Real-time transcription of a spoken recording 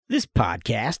This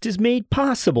podcast is made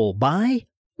possible by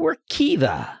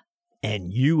Workiva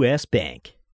and U.S.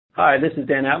 Bank. Hi, this is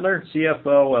Dan Adler,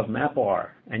 CFO of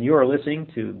MapR, and you are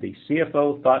listening to the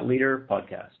CFO Thought Leader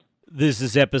Podcast. This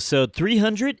is episode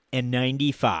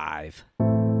 395. The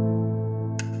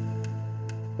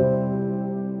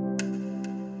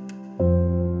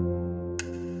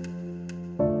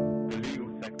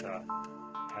legal sector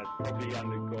has probably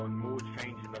undergone more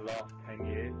change in the last 10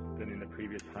 years than in the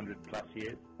previous 100 plus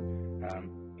years.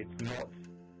 It's not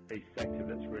a sector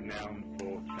that's renowned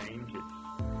for change. It's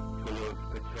full of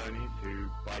attorneys who,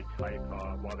 by type,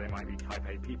 while they might be type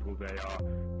A people, they are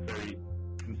very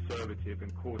conservative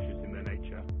and cautious in their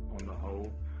nature on the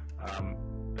whole.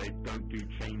 They don't do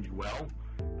change well,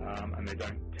 and they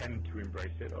don't tend to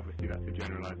embrace it. Obviously, that's a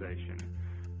generalization.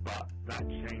 But that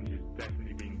change is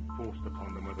definitely being forced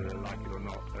upon them, whether they like it or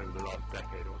not, over the last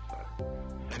decade or so.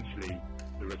 Essentially,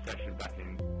 the recession back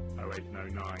in 08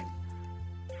 and 09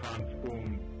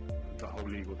 transformed the whole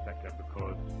legal sector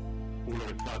because all of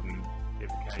a sudden it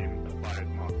became a buyer's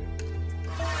market.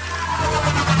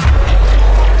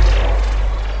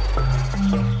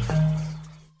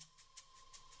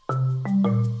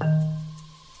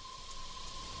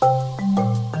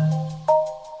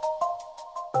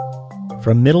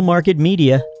 From Middle Market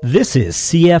Media, this is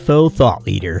CFO Thought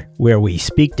Leader, where we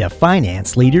speak to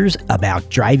finance leaders about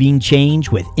driving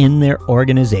change within their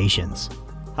organizations.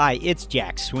 Hi, it's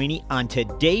Jack Sweeney. On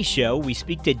today's show, we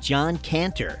speak to John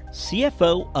Kanter,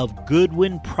 CFO of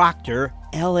Goodwin, Procter,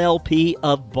 LLP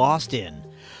of Boston.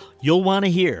 You'll want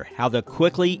to hear how the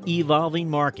quickly evolving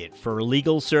market for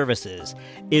legal services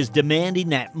is demanding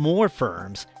that more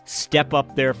firms step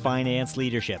up their finance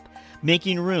leadership,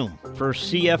 making room for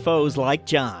CFOs like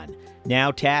John, now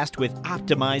tasked with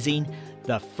optimizing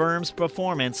the firm's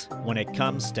performance when it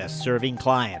comes to serving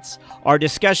clients. Our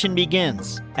discussion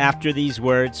begins after these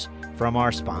words from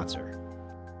our sponsor.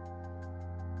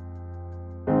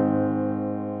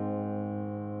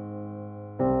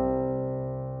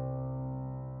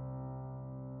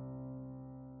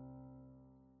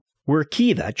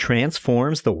 Workiva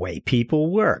transforms the way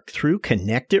people work through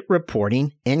connected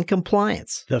reporting and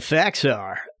compliance. The facts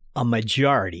are, a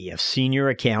majority of senior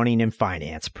accounting and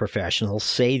finance professionals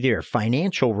say their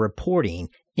financial reporting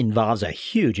involves a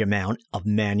huge amount of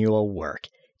manual work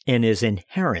and is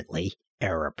inherently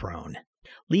error-prone,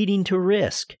 leading to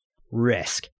risk.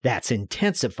 Risk that's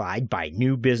intensified by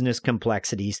new business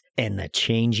complexities and the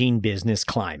changing business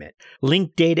climate.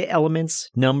 Link data elements,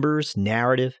 numbers,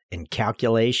 narrative, and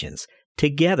calculations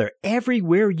together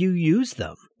everywhere you use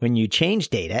them. When you change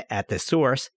data at the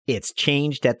source, it's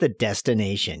changed at the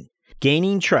destination.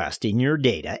 Gaining trust in your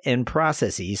data and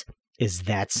processes is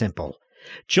that simple.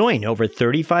 Join over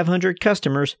 3,500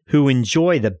 customers who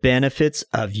enjoy the benefits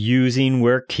of using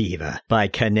Workiva by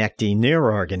connecting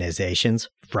their organizations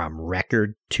from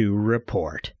record to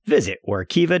report. Visit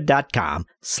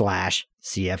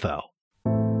workiva.com/CFO.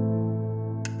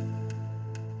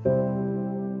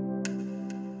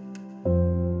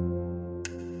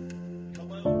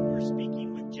 Hello, we're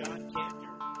speaking with John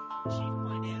Kanter, Chief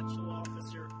Financial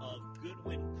Officer of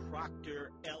Goodwin,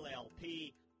 Procter,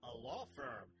 LLP, a law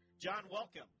firm. John,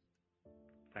 welcome.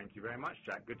 Thank you very much,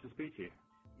 Jack. Good to speak to you.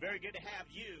 Very good to have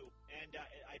you, and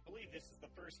I believe this is the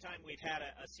first time we've had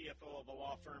a CFO of a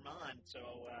law firm on,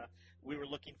 so we were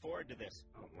looking forward to this.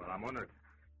 Oh, well, I'm honored.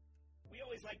 We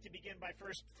always like to begin by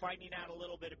first finding out a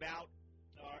little bit about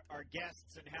our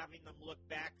guests and having them look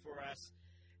back for us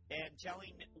and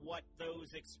telling what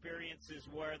those experiences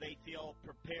were they feel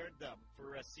prepared them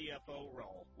for a CFO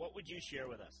role. What would you share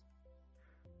with us?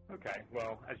 Okay,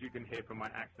 well, as you can hear from my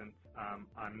accent,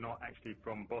 I'm not actually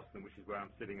from Boston, which is where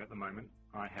I'm sitting at the moment.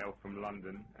 I hail from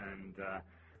London, and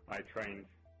I trained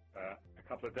a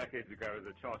couple of decades ago as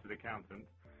a chartered accountant,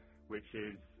 which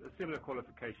is a similar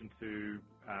qualification to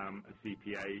a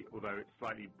CPA, although it's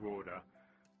slightly broader.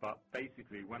 But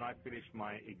basically, when I finished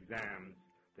my exams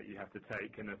that you have to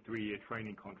take in a 3-year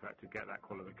training contract to get that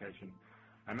qualification,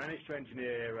 I managed to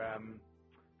engineer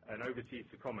an overseas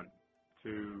secondment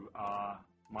to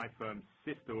my firm's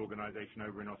sister organization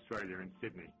over in Australia, in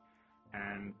Sydney.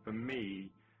 And for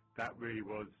me, that really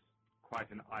was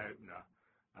quite an eye-opener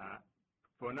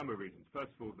for a number of reasons.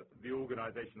 First of all, the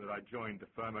organization that I joined, the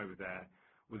firm over there,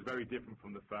 was very different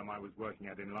from the firm I was working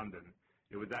at in London.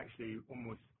 It was actually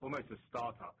almost a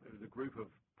startup. It was a group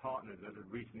of partners that had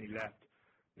recently left.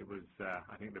 It was,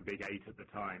 I think, the Big Eight at the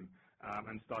time,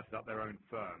 and started up their own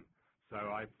firm. So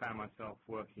I found myself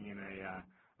working in a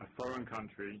foreign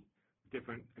country,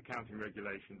 different accounting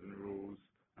regulations and rules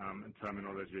and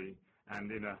terminology, and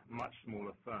in a much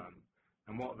smaller firm.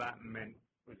 And what that meant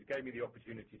was it gave me the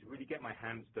opportunity to really get my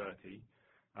hands dirty,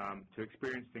 to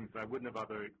experience things that I wouldn't have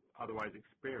otherwise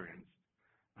experienced,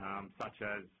 such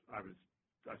as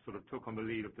I sort of took on the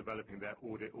lead of developing their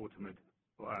audit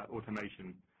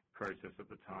automation process at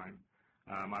the time.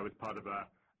 I was part of a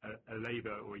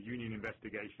labor or union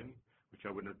investigation, which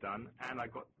I wouldn't have done, and I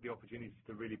got the opportunity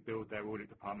to really build their audit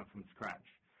department from scratch.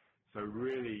 So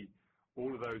really,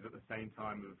 all of those at the same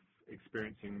time of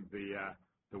experiencing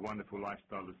the wonderful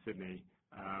lifestyle of Sydney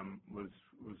was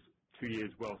 2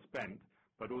 years well spent,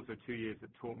 but also 2 years that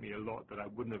taught me a lot that I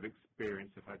wouldn't have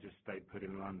experienced if I just stayed put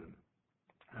in London.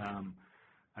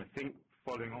 I think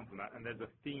following on from that, and there's a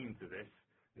theme to this,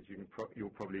 as you'll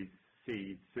probably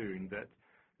see soon, that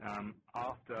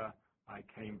after I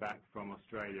came back from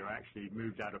Australia, I actually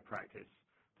moved out of practice,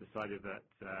 decided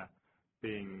that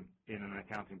being in an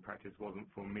accounting practice wasn't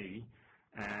for me,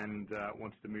 and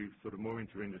wanted to move sort of more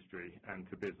into industry and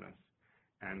to business.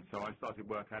 And so I started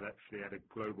work actually at a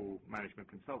global management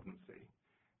consultancy.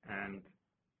 And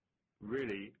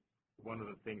really, one of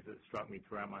the things that struck me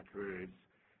throughout my career is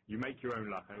you make your own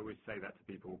luck. I always say that to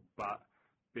people, but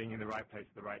being in the right place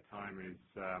at the right time is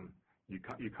you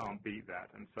can't beat that.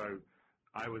 And so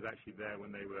I was actually there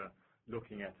when they were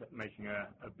looking at making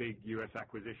a big U.S.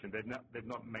 acquisition. They've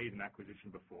not made an acquisition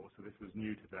before, so this was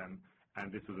new to them,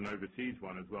 and this was an overseas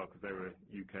one as well because they were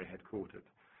UK headquartered.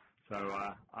 So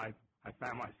I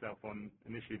found myself on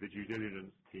initially the due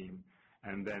diligence team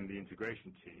and then the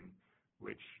integration team,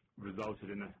 which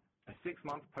resulted in a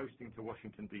 6-month posting to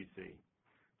Washington, D.C.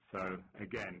 So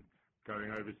again,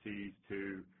 going overseas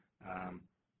to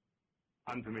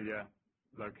unfamiliar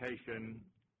location,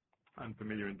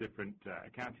 unfamiliar and different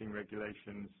accounting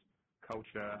regulations,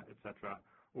 culture, etc.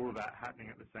 All of that happening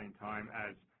at the same time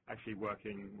as actually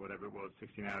working, whatever it was,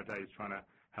 16-hour days trying to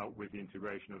help with the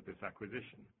integration of this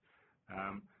acquisition.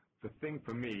 The thing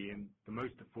for me, and the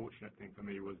most fortunate thing for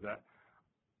me, was that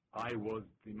I was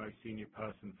the most senior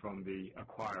person from the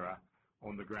acquirer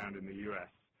on the ground in the U.S.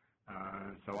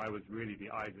 So I was really the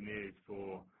eyes and ears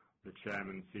for the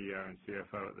chairman, CEO, and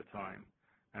CFO at the time.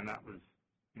 And that was,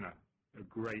 a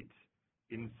great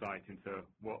insight into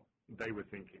what they were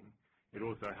thinking. It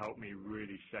also helped me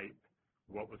really shape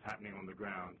what was happening on the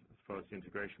ground as far as the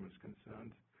integration was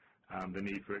concerned. The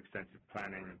need for extensive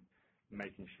planning,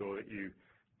 making sure that you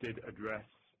did address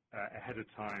ahead of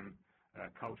time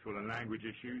cultural and language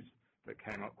issues that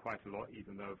came up quite a lot,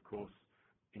 even though, of course,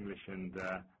 English and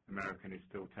American is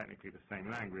still technically the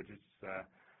same language. It's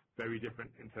very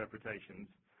different interpretations.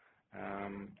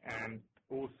 And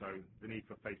also the need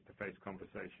for face-to-face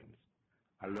conversations.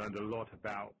 I learned a lot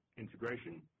about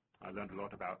integration. I learned a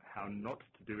lot about how not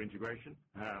to do integration,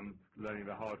 learning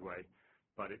the hard way.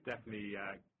 But it definitely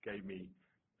gave me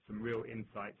some real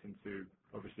insights into,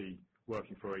 obviously,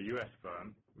 working for a U.S.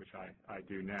 firm, which I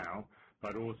do now,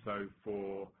 but also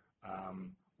for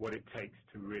what it takes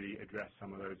to really address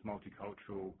some of those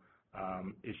multicultural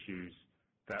issues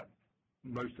that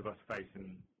most of us face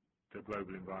in the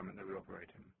global environment that we operate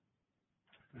in.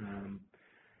 And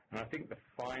I think the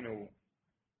final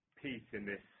piece in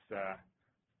this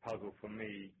puzzle for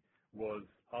me was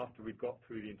after we got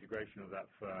through the integration of that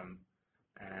firm,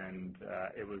 and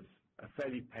it was a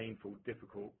fairly painful,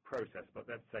 difficult process, but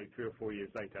let's say 3 or 4 years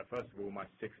later, first of all, my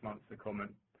 6 months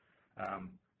secondment,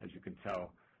 as you can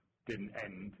tell, didn't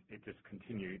end. It just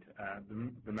continued.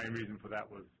 The main reason for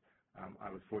that was I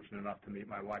was fortunate enough to meet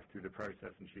my wife through the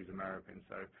process, and she's American,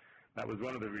 so that was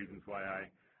one of the reasons why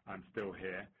I'm still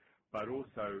here, but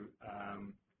also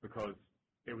because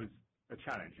it was a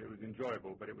challenge. It was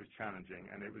enjoyable, but it was challenging,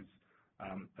 and it was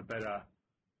a better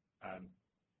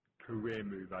career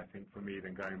move, I think, for me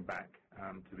than going back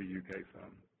to the UK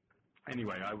firm.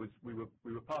 Anyway, we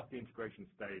were past the integration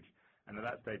stage, and at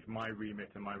that stage, my remit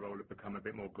and my role had become a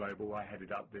bit more global. I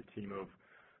headed up the team of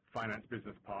finance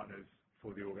business partners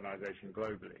for the organization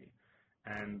globally,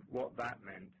 and what that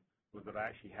meant was that I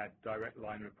actually had direct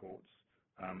line reports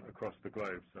across the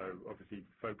globe. So obviously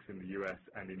folks in the US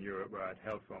and in Europe where I'd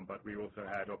hailed from, but we also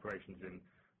had operations in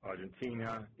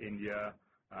Argentina, India,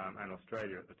 and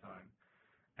Australia at the time.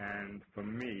 And for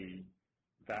me,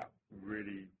 that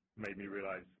really made me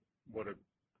realize what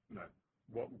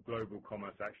global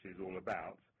commerce actually is all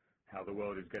about, how the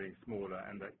world is getting smaller,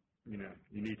 and that you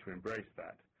need to embrace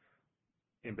that.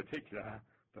 In particular,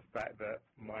 the fact that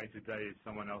my today is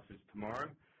someone else's tomorrow.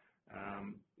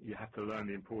 You have to learn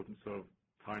the importance of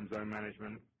time zone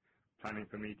management, planning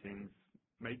for meetings,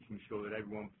 making sure that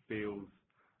everyone feels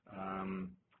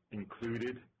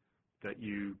included, that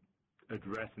you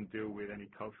address and deal with any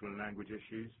cultural and language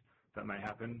issues that may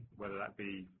happen, whether that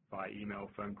be by email,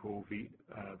 phone call,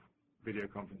 video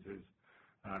conferences.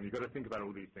 You've got to think about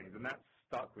all these things, and that's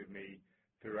stuck with me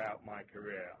throughout my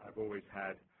career. I've always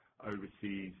had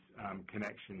overseas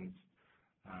connections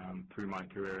through my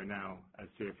career, and now as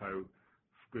CFO,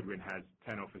 Goodwin has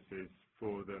 10 offices,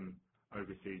 4 of them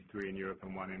overseas, 3 in Europe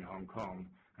and 1 in Hong Kong.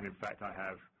 And in fact, I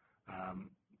have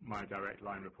a direct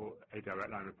line report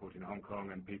in Hong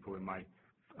Kong, and people in my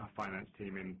finance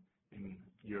team in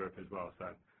Europe as well. So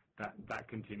that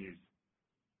continues.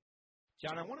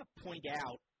 John, I want to point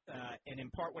out and in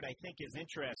part what I think is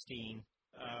interesting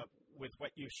with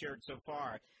what you've shared so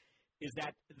far is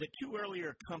that the 2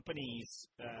 earlier companies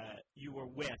you were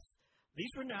with, these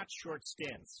were not short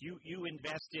stints. You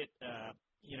invested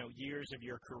years of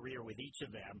your career with each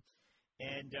of them.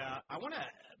 And I want to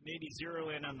maybe zero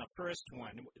in on the first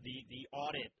one, the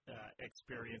audit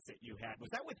experience that you had. Was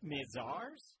that with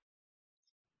Mazars?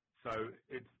 So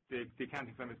it's the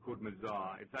accounting firm is called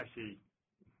Mazars. It's actually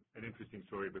an interesting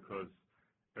story because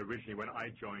originally when I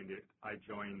joined it, I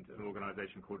joined an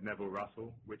organization called Neville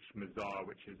Russell, which Mazars,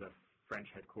 which is a French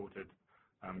headquartered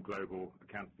global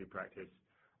accountancy practice,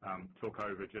 took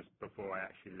over just before I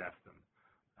actually left them.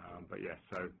 But yes,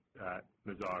 so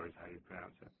Mazars is how you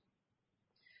pronounce it.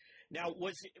 Now,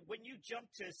 when you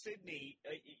jumped to Sydney,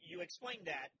 you explained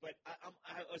that, but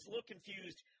I was a little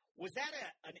confused. Was that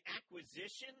an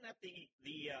acquisition that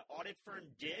the audit firm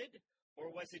did,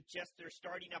 or was it just they're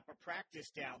starting up a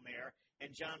practice down there,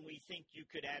 and John, we think you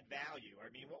could add value? I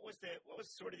mean, what was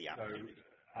sort of the opportunity?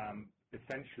 So,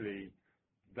 essentially,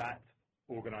 that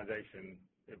organization,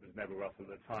 it was Neville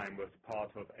Russell at the time, was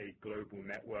part of a global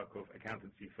network of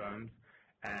accountancy firms,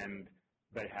 and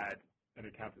they had an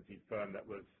accountancy firm that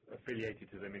was affiliated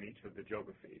to them in each of the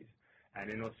geographies. And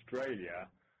in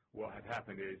Australia, what had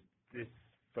happened is this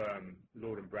firm,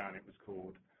 Lord & Brown it was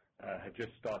called, had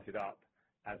just started up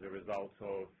as a result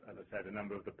of, as I said, a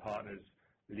number of the partners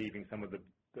leaving some of the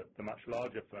much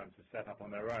larger firms to set up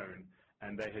on their own,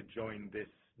 and they had joined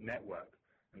this network.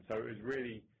 And so it was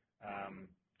really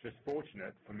just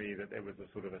fortunate for me that there was a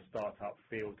sort of a start-up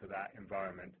feel to that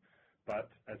environment.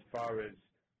 But as far as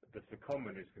the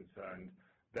secondment is concerned,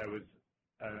 there was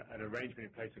an arrangement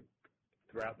in place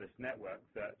throughout this network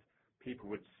that people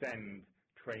would send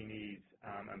trainees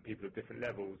and people of different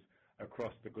levels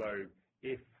across the globe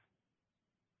if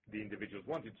the individuals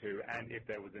wanted to and if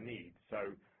there was a need. So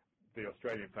the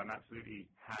Australian firm absolutely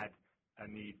had a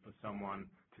need for someone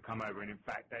to come over, and in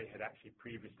fact they had actually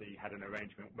previously had an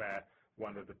arrangement where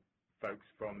one of the folks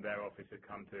from their office had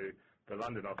come to the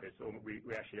London office, or we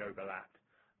actually overlapped,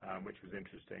 which was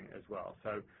interesting as well.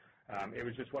 So it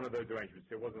was just one of those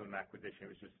arrangements. It wasn't an acquisition,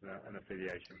 it was just an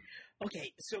affiliation.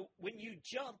 Okay, so when you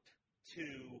jump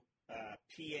to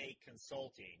PA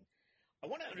consulting, I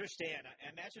want to understand,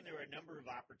 I imagine there were a number of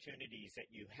opportunities that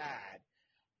you had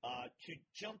to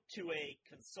jump to a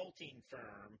consulting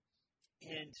firm,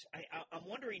 and I'm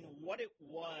wondering what it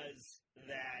was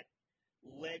that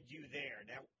led you there.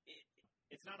 Now,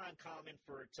 it's not uncommon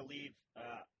to leave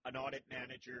an audit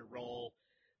manager role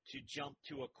to jump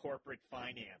to a corporate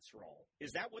finance role.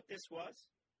 Is that what this was?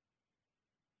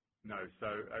 No. So,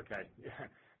 okay.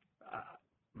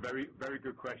 Very, very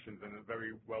good questions and a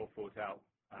very well thought out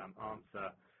answer,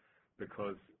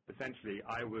 because essentially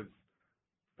I was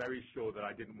very sure that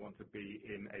I didn't want to be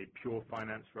in a pure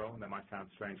finance role. And that might sound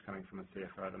strange coming from a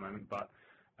CFO at the moment, but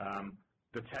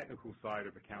the technical side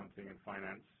of accounting and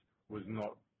finance was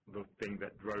not the thing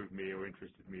that drove me or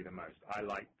interested me the most. I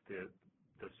liked the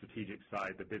strategic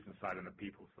side, the business side, and the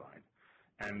people side.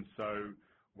 And so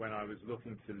when I was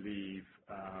looking to leave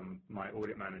my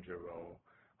audit manager role,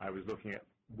 I was looking at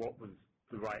what was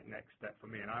the right next step for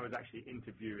me. And I was actually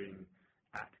interviewing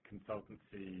at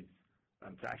consultancies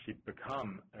to actually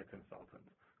become a consultant,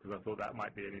 because I thought that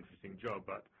might be an interesting job.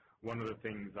 But one of the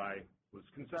things I was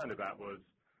concerned about was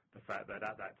the fact that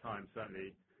at that time,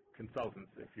 certainly consultants,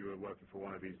 if you were working for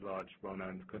one of these large,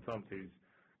 well-known consultancies,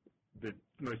 the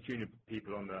most junior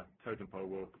people on the totem pole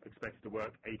were expected to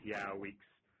work 80-hour weeks,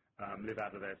 live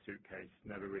out of their suitcase,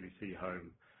 never really see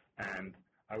home. And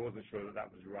I wasn't sure that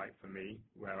that was right for me,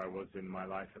 where I was in my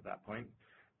life at that point.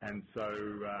 And so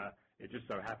it just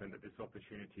so happened that this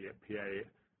opportunity at PA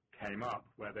came up,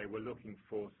 where they were looking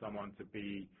for someone to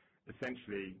be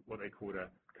essentially what they called a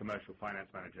commercial finance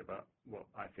manager, but what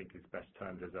I think is best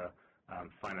termed as a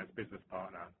finance business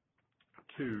partner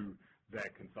to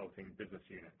their consulting business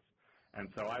units. And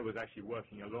so I was actually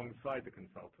working alongside the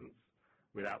consultants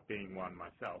without being one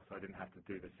myself, so I didn't have to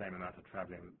do the same amount of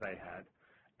traveling that they had.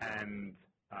 And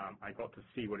I got to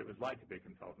see what it was like to be a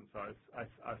consultant. So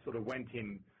I sort of went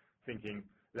in thinking,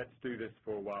 let's do this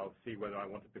for a while, see whether I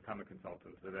want to become a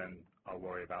consultant, so then I'll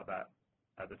worry about that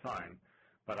at the time.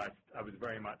 But I was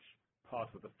very much part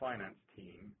of the finance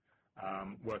team,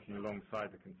 working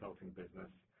alongside the consulting business,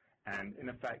 and in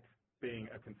effect being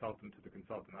a consultant to the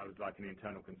consultant. I was like an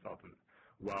internal consultant,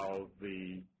 while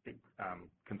the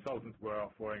consultants were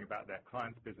off worrying about their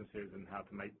clients' businesses and how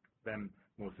to make them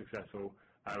more successful.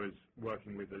 I was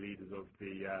working with the leaders of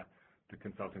the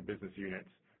consulting business units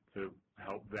to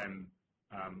help them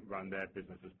run their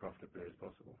business as profitably as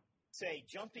possible. Say,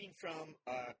 jumping from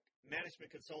a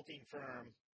management consulting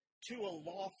firm to a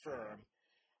law firm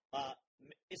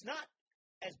is not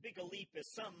as big a leap as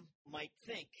some might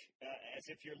think, as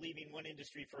if you're leaving one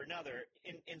industry for another.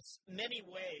 In many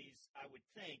ways, I would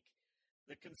think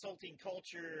the consulting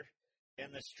culture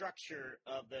and the structure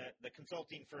of the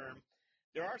consulting firm,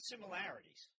 there are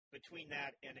similarities between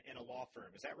that and a law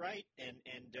firm. Is that right?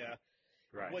 And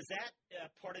right. Was that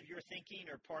part of your thinking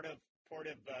or part of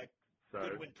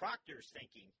Goodwin Procter's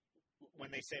thinking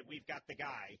when they said, we've got the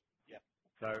guy? Yeah.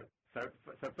 So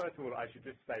first of all, I should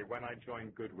just say, when I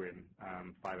joined Goodwin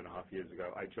 5.5 years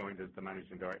ago, I joined as the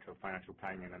Managing Director of Financial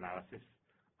Planning and Analysis.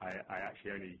 I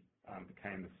actually only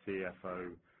became the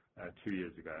CFO 2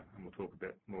 years ago, and we'll talk a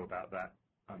bit more about that,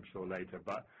 I'm sure, later.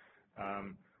 But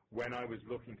when I was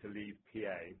looking to leave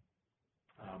PA,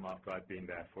 after I'd been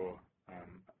there for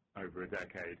over a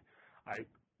decade, I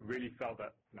really felt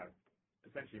that,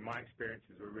 essentially my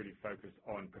experiences were really focused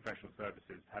on professional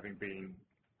services, having been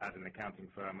at an accounting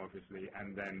firm, obviously,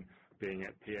 and then being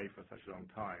at PA for such a long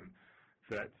time,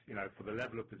 that, for the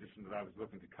level of position that I was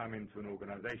looking to come into an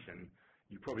organization,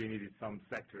 you probably needed some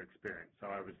sector experience.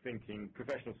 So I was thinking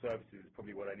professional services is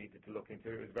probably what I needed to look into.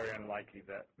 It was very unlikely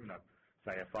that,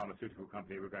 say a pharmaceutical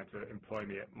company were going to employ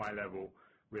me at my level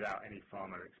without any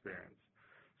pharma experience.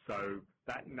 So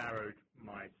that narrowed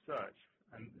my search.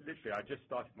 And literally, I just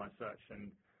started my search, and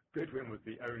Goodwin was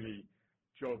the only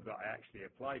job that I actually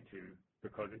applied to,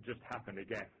 because it just happened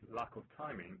again, luck of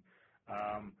timing.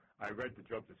 I read the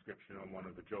job description on one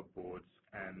of the job boards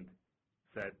and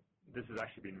said, this has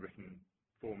actually been written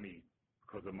for me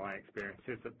because of my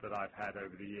experiences that I've had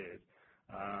over the years.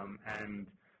 And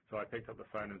so I picked up the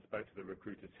phone and spoke to the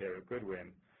recruiters here at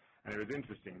Goodwin. And it was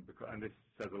interesting, and this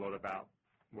says a lot about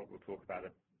what we'll talk about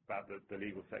the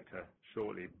legal sector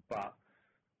shortly, but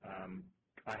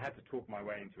I had to talk my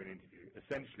way into an interview.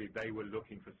 Essentially, they were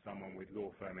looking for someone with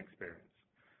law firm experience.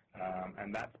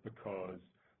 And that's because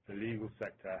the legal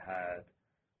sector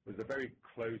was a very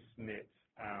close-knit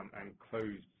and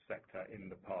closed sector in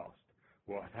the past.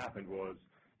 What had happened was,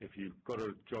 if you got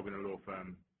a job in a law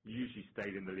firm, you usually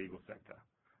stayed in the legal sector.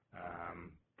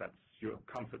 That's your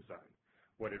comfort zone.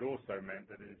 What it also meant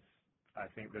that is, I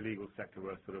think the legal sector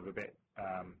were sort of a bit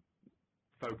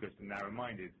focused and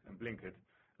narrow-minded and blinkered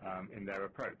in their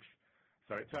approach.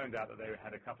 So it turned out that they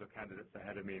had a couple of candidates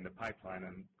ahead of me in the pipeline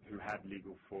and who had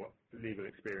legal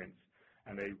experience,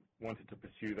 and they wanted to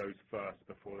pursue those first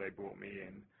before they brought me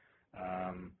in.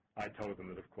 I told them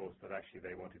that, of course, that actually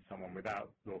they wanted someone without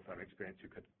law firm experience who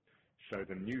could show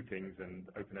them new things and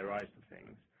open their eyes to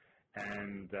things.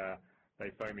 And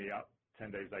they phoned me up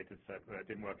 10 days later and said, well, it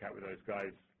didn't work out with those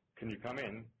guys. Can you come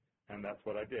in? And that's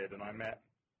what I did. And I met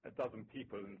a dozen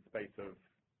people in the space of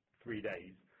 3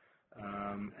 days.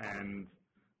 And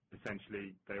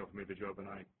essentially, they offered me the job, and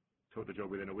I took the job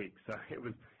within a week. So it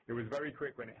was very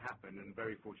quick when it happened and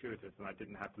very fortuitous, and I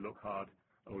didn't have to look hard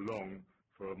or long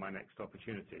for my next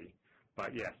opportunity.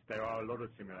 But yes, there are a lot of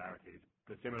similarities.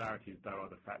 The similarities, though, are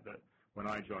the fact that when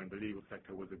I joined, the legal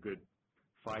sector was a good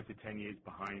 5 to 10 years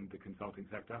behind the consulting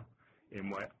sector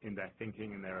in their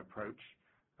thinking and their approach.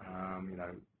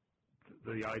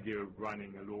 The idea of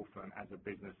running a law firm as a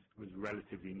business was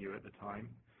relatively new at the time.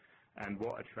 And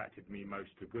what attracted me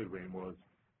most to Goodwin was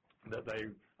that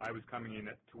I was coming in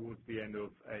towards the end of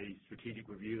a strategic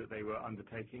review that they were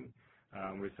undertaking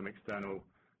with some external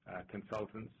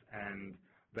consultants, and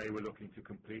they were looking to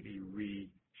completely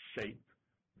reshape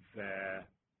their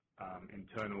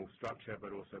internal structure,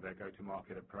 but also their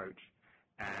go-to-market approach.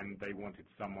 And they wanted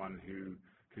someone who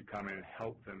could come in and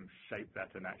help them shape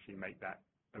that and actually make that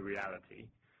a reality.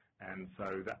 And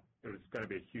so that it was going to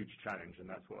be a huge challenge, and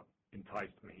that's what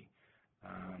enticed me.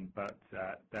 But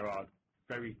there are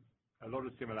a lot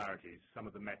of similarities. Some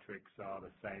of the metrics are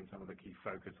the same. Some of the key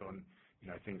focus on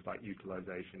things like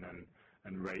utilization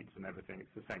and rates and everything.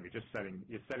 It's the same.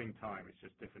 You're selling time. It's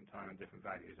just different time and different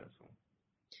values. That's all.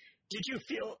 Did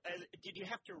you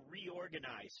have to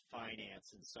reorganize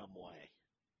finance in some way?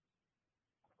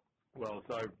 Well,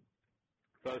 so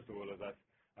first of all, as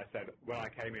I said, when I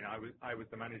came in, I was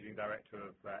the managing director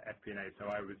of FP&A, so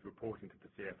I was reporting to the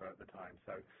CFO at the time.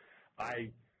 So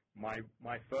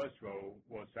my first role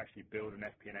was to actually build an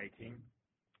FP&A team.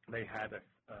 They had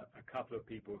a couple of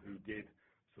people who did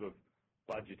sort of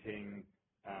budgeting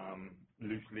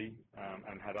loosely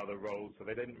and had other roles, so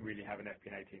they didn't really have an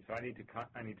FP&A team. So I needed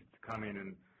to come in,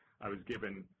 and I was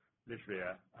given literally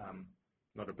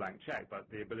not a blank check, but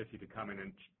the ability to come in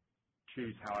and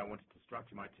choose how I wanted to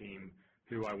structure my team,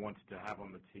 who I wanted to have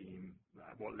on the team,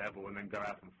 at what level, and then go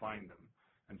out and find them.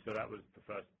 And so that was the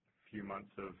first few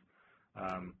months of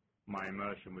my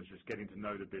immersion, was just getting to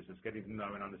know the business, getting to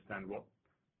know and understand what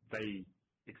they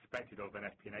expected of an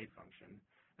FP&A function,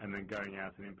 and then going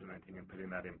out and implementing and putting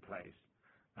that in place.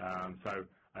 So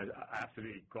I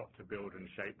absolutely got to build and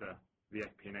shape the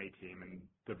FP&A team and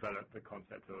develop the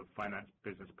concept of finance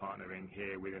business partnering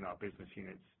here within our business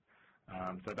units.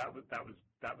 So that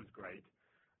was great.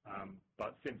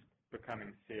 But since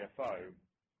becoming CFO,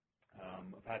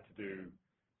 I've had to do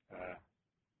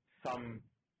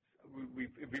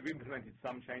we've implemented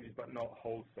some changes, but not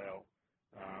wholesale.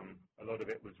 A lot of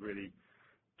it was really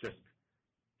just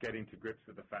getting to grips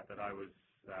with the fact that I was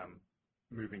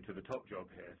moving to the top job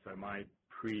here. So my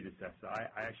predecessor,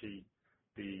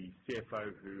 the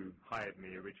CFO who hired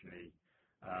me originally,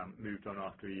 moved on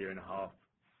after a year and a half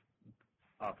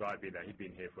after I'd been there. He'd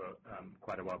been here for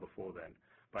quite a while before then,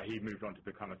 but he moved on to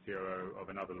become a COO of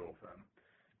another law firm.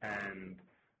 And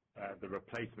the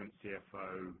replacement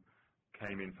CFO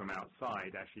came in from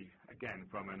outside, actually, again,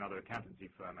 from another accountancy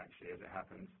firm, actually, as it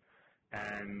happens.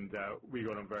 And we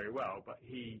got on very well, but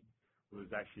he was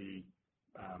actually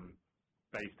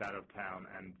based out of town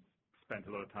and spent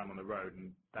a lot of time on the road,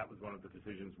 and that was one of the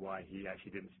decisions why he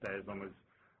actually didn't stay as long as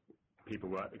people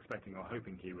were expecting or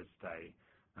hoping he would stay,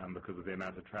 because of the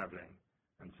amount of traveling.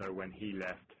 And so when he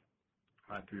left,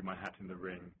 I threw my hat in the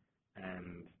ring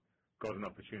and got an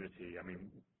opportunity. I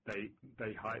mean, they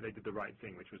did the right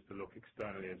thing, which was to look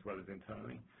externally as well as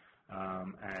internally.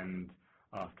 And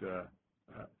after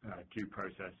due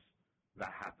process,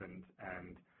 that happened.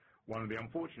 And one of the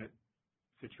unfortunate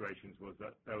situations was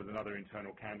that there was another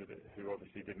internal candidate who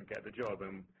obviously didn't get the job,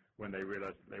 and when they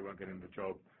realized that they weren't getting the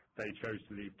job, they chose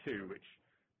to leave too, which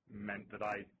meant that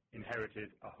I inherited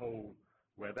a hole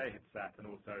where they had sat, and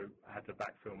also had to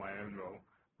backfill my own role,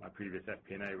 my previous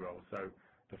FP&A role. So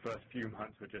the first few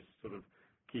months were just sort of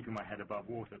keeping my head above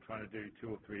water, trying to do 2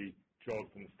 or 3 jobs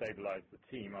and stabilize the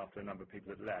team after a number of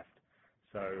people had left.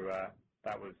 So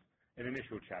that was an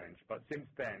initial challenge. But since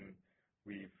then,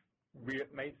 we've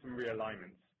made some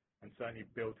realignments and certainly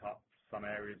built up some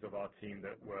areas of our team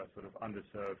that were sort of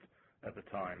underserved at the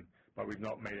time, but we've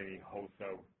not made any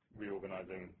wholesale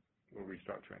reorganizing or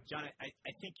restructuring. John,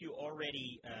 I think you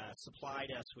already supplied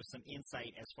us with some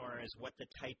insight as far as what the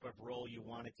type of role you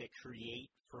wanted to create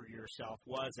for yourself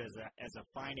was as a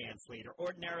finance leader.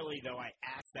 Ordinarily, though, I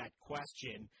ask that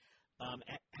question.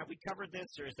 Have we covered this,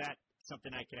 or is that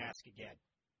something I can ask again?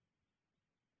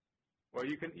 Well,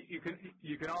 you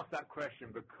can ask that question,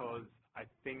 because I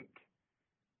think,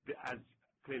 as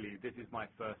clearly this is my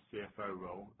first CFO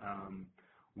role.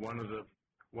 One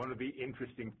of the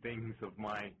interesting things of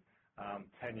my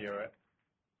tenure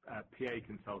at PA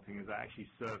Consulting is I actually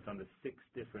served under 6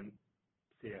 different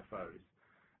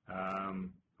CFOs,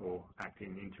 or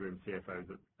acting interim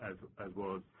CFOs as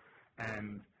was,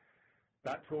 and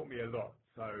that taught me a lot.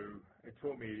 So it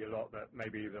taught me a lot that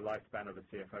maybe the lifespan of a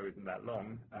CFO isn't that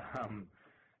long,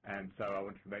 and so I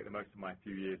wanted to make the most of my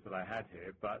few years that I had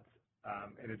here. But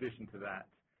in addition to that,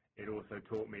 it also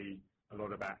taught me a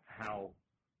lot about how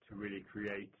to really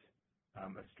create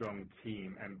a strong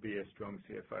team and be a strong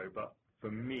CFO. But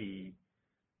for me,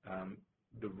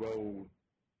 the role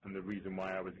and the reason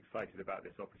why I was excited about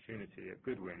this opportunity at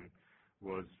Goodwin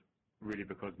was really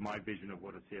because my vision of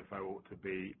what a CFO ought to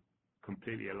be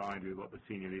completely aligned with what the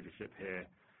senior leadership here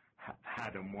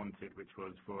had and wanted, which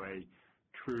was for a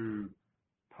true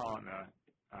partner,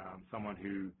 someone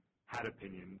who had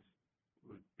opinions,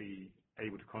 would be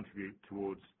able to contribute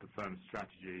towards the firm's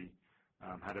strategy,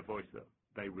 had a voice that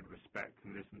they would respect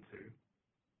and listen to,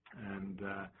 and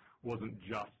wasn't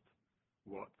just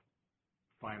what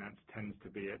finance tends to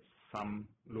be at some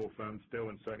law firms still,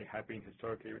 and certainly had been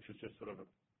historically, which was just sort of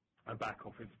a back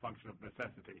office function of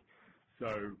necessity.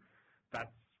 So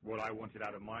that's what I wanted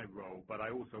out of my role, but I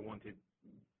also wanted,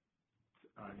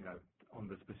 on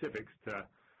the specifics, to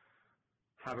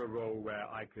have a role where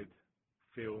I could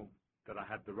feel that I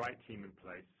had the right team in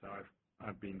place. So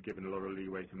I've been given a lot of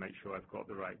leeway to make sure I've got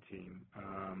the right team,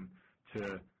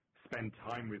 to spend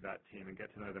time with that team and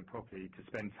get to know them properly, to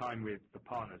spend time with the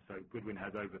partners. So Goodwin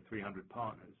has over 300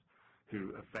 partners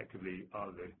who effectively are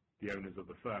the owners of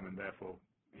the firm, and therefore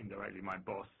indirectly my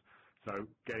boss. So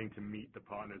getting to meet the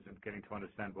partners and getting to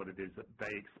understand what it is that they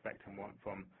expect and want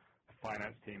from the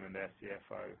finance team and their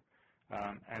CFO.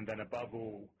 And then above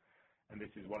all, and this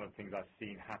is one of the things I've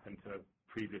seen happen to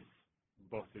previous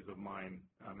bosses of mine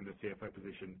in the CFO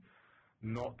position,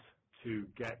 not to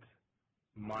get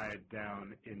mired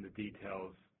down in the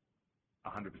details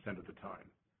 100% of the time,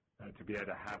 to be able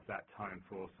to have that time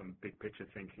for some big picture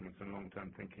thinking and some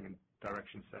long-term thinking and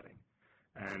direction setting.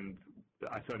 And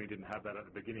I certainly didn't have that at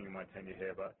the beginning of my tenure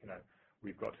here, but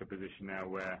we've got to a position now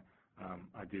where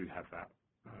I do have that,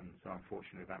 so I'm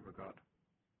fortunate in that regard.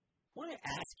 I want to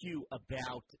ask you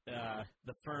about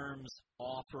the firm's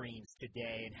offerings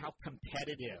today and how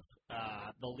competitive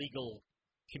the legal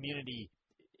community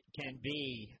can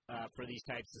be for these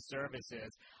types of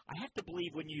services. I have to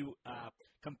believe when you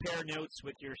compare notes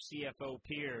with your CFO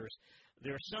peers,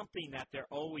 there's something that they're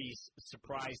always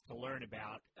surprised to learn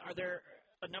about. Are there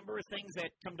a number of things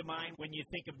that come to mind when you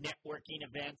think of networking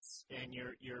events and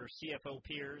your CFO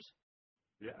peers?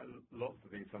 Yeah, lots of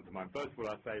things come to mind. First of all,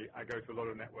 I'd say I go to a lot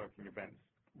of networking events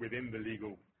within the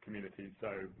legal community. So,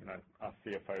 us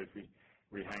CFOs,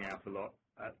 we hang out a lot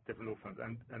at different law firms.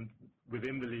 And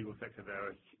within the legal sector, there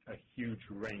are a huge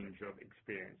range of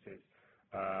experiences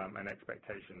and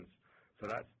expectations. So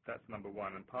that's number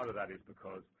one. And part of that is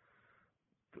because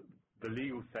the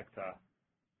legal sector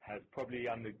has probably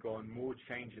undergone more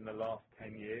change in the last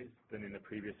 10 years than in the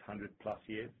previous 100+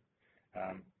 years.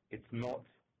 It's not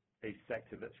a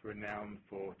sector that's renowned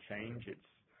for change. It's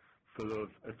full of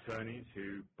attorneys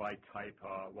who, by type,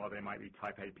 while they might be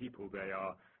type A people, they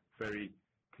are very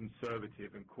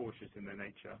conservative and cautious in their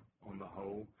nature on the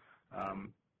whole.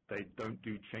 They don't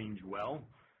do change well,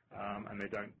 and they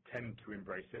don't tend to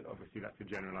embrace it. Obviously, that's a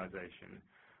generalization.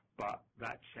 But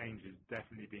that change has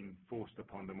definitely been forced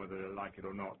upon them, whether they like it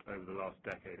or not, over the last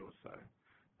decade or so.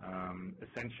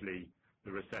 Essentially,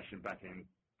 the recession back in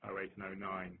 2008 and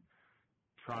 2009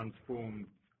 transformed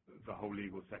the whole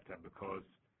legal sector because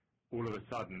all of a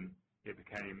sudden it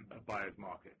became a buyer's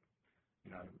market.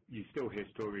 You still hear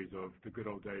stories of the good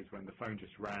old days when the phone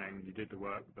just rang, you did the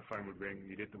work, the phone would ring,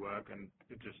 you did the work, and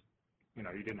it just,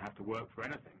 you didn't have to work for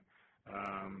anything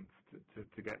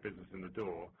to get business in the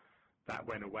door. That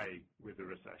went away with the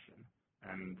recession,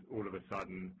 and all of a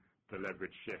sudden the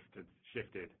leverage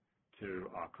shifted to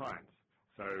our clients.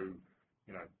 So,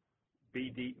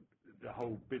 BD, the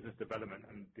whole business development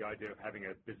and the idea of having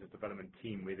a business development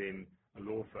team within a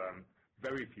law firm,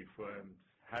 very few firms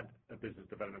had a business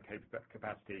development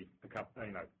capacity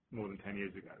more than 10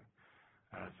 years ago.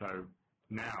 So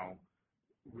now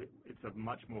it's a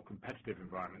much more competitive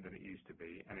environment than it used to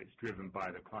be, and it's driven by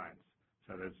the clients.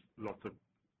 So there's lots of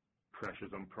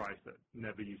pressures on price that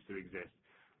never used to exist.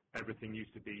 Everything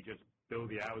used to be just bill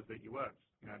the hours that you worked,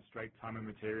 straight time and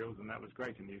materials, and that was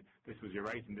great, and this was your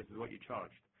rate, and this is what you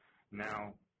charged.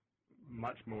 Now,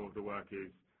 much more of the work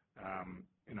is,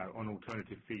 on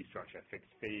alternative fee structure, fixed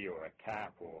fee or a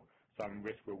cap or some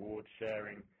risk-reward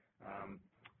sharing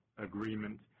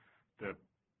agreement. The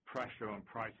pressure on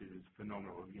prices is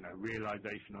phenomenal.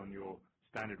 Realization on your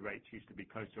standard rates used to be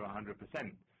close to 100%.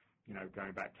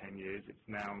 Going back 10 years, it's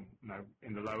now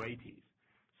in the low 80s.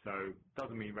 So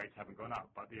doesn't mean rates haven't gone up,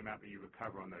 but the amount that you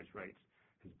recover on those rates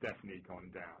has definitely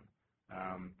gone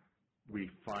down.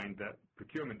 We find that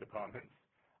procurement departments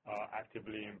are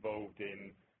actively involved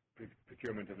in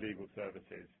procurement of legal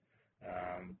services.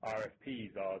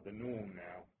 RFPs are the norm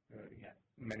now.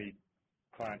 Many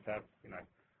clients have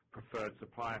preferred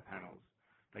supplier panels.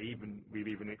 We've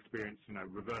even experienced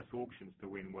reverse auctions to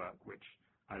win work, which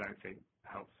I don't think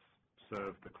helps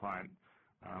serve the client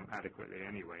adequately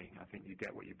anyway. I think you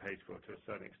get what you paid for to a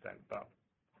certain extent. But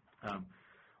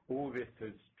all this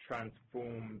has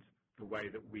transformed the way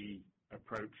that we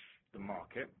approach the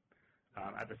market.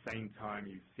 At the same time,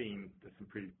 you've seen there's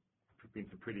been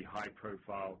some pretty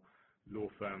high-profile law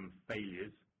firm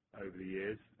failures over the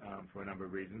years for a number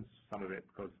of reasons. Some of it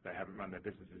because they haven't run their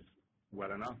businesses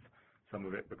well enough. Some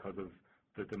of it because of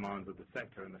the demands of the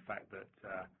sector and the fact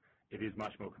that it is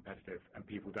much more competitive and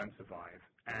people don't survive,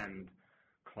 and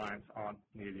clients aren't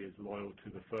nearly as loyal to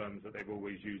the firms that they've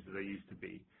always used as they used to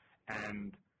be,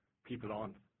 and people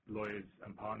aren't lawyers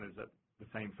and partners at the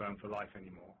same firm for life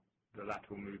anymore. The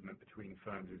lateral movement between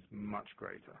firms is much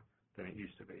greater than it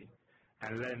used to be.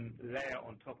 And then layer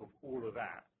on top of all of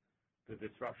that the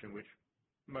disruption which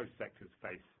most sectors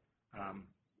face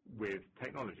with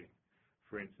technology.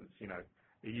 For instance,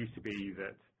 it used to be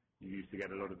that you used to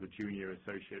get a lot of the junior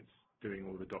associates doing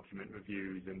all the document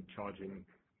reviews and charging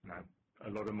a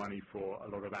lot of money for a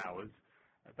lot of hours.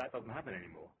 That doesn't happen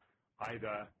anymore.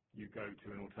 Either you go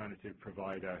to an alternative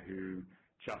provider who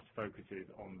just focuses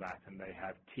on that, and they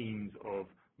have teams of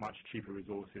much cheaper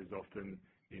resources, often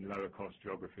in lower cost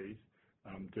geographies,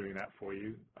 doing that for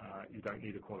you. You don't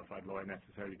need a qualified lawyer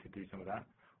necessarily to do some of that.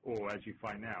 Or as you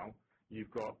find now,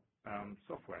 you've got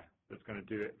software that's going to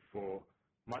do it for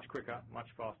much quicker, much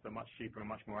faster, much cheaper, and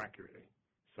much more accurately.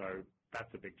 So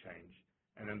that's a big change.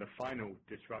 And then the final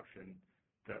disruption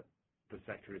that the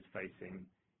sector is facing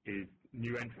is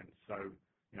new entrants. So,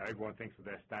 everyone thinks of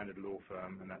their standard law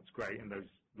firm, and that's great, and those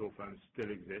law firms still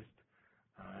exist.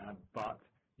 But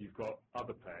you've got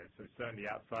other players. So certainly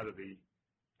outside of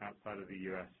the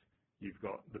US, you've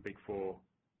got the big four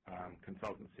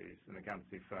consultancies and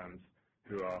accountancy firms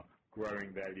who are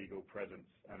growing their legal presence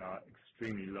and are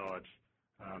extremely large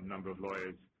number of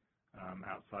lawyers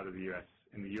outside of the US.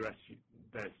 In the US,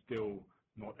 they're still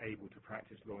not able to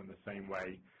practice law in the same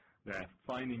way. They're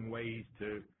finding ways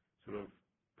to sort of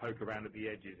poke around at the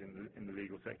edges in the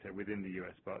legal sector within the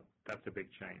US, but that's a big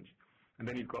change. And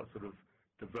then you've got sort of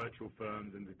the virtual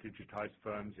firms and the digitized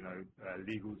firms,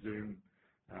 LegalZoom,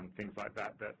 things like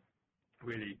that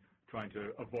really trying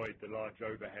to avoid the large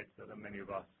overheads that many of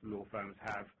us law firms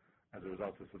have as a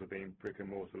result of sort of being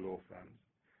brick-and-mortar law firms.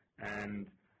 And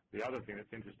the other thing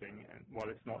that's interesting, and while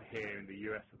it's not here in the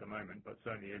US at the moment, but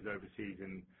certainly is overseas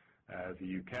in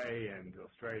the UK and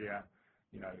Australia,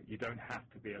 you don't have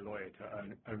to be a lawyer to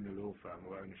own a law firm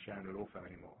or own a share in a law firm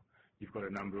anymore. You've got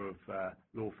a number of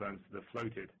law firms that are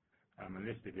floated and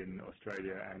listed in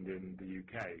Australia and in the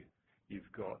UK.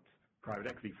 You've got private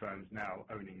equity firms now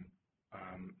owning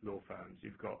law firms.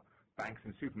 You've got banks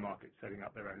and supermarkets setting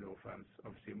up their own law firms,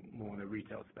 obviously more in the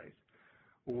retail space.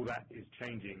 All that is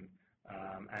changing,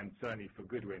 and certainly for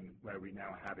Goodwin, where we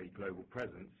now have a global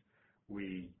presence,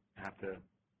 we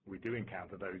do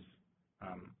encounter those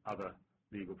other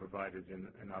legal providers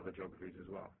in other geographies as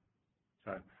well.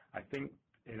 So I think,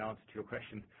 in answer to your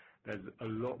question, there's a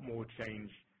lot more change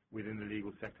within the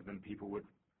legal sector than people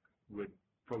would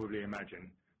probably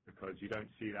imagine, because you don't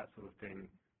see that sort of thing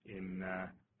in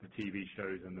the TV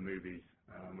shows and the movies,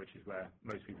 which is where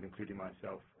most people, including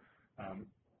myself,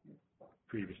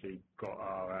 previously got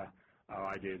our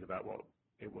ideas about what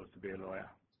it was to be a lawyer.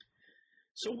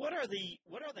 So what are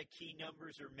the key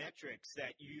numbers or metrics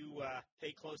that you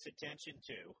pay close attention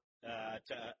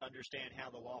to understand how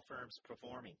the law firm's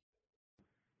performing?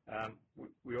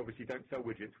 We obviously don't sell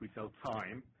widgets, we sell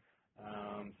time.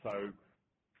 So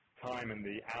time and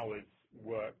the hours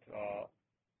worked are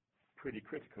pretty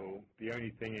critical. The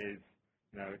only thing is,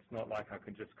 it's not like I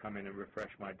can just come in and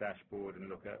refresh my dashboard and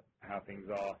look at how things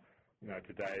are,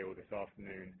 today or this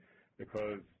afternoon,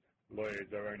 because lawyers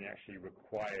are only actually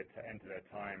required to enter their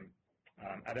time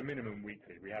at a minimum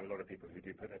weekly. We have a lot of people who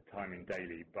do put their time in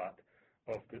daily, but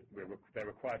often they're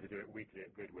required to do it weekly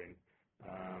at Goodwin.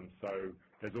 So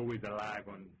there's always a lag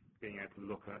on being able to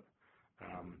look at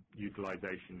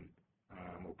utilization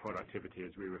or productivity,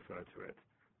 as we refer to it,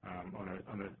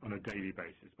 on a daily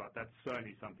basis. But that's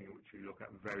certainly something which we look at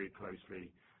very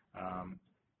closely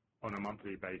on a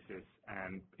monthly basis,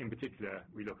 and in particular,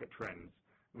 we look at trends.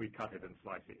 We cut it and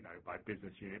slice it, by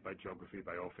business unit, by geography,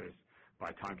 by office,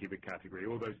 by timekeeper category.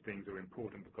 All those things are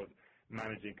important because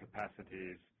managing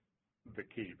capacity is the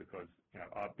key, because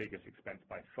our biggest expense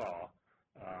by far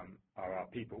are our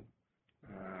people.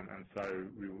 And so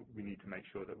we need to make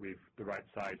sure that we've the right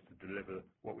size to deliver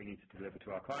what we need to deliver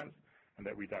to our clients, and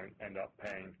that we don't end up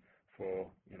paying for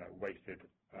wasted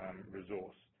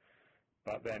resource.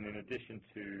 But then, in addition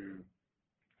to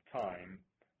time,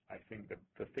 I think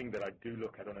the thing that I do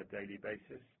look at on a daily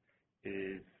basis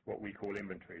is what we call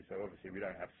inventory. So obviously we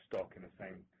don't have stock in the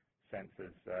same sense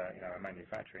as a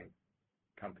manufacturing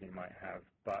company might have.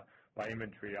 But by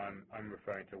inventory, I'm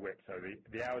referring to WIP. So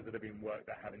the hours that have been worked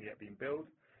that haven't yet been billed,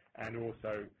 and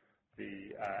also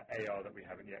the AR that we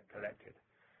haven't yet collected.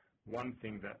 One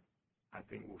thing that I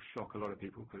think will shock a lot of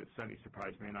people, because it certainly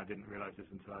surprised me, and I didn't realize this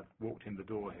until I walked in the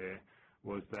door here,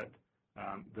 was that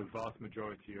the vast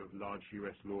majority of large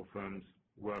US law firms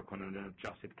work on an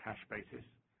adjusted cash basis.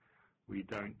 We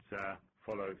don't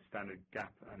follow standard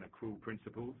GAAP and accrual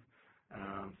principles.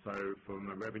 So from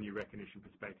a revenue recognition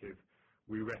perspective,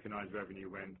 we recognize revenue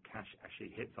when cash actually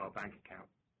hits our bank account.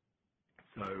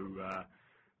 So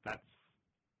that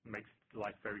makes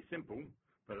life very simple,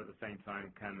 but at the same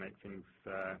time can make things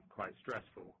quite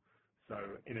stressful. So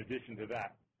in addition to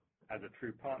that, as a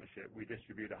true partnership, we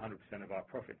distribute 100% of our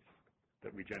profits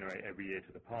that we generate every year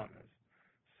to the partners.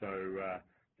 So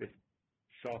this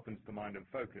sharpens the mind and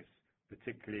focus,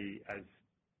 particularly as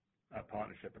a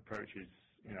partnership approaches,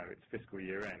 its fiscal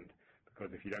year end,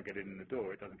 because if you don't get it in the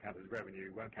door, it doesn't count as revenue,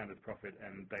 it won't count as profit,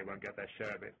 and they won't get their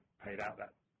share of it paid out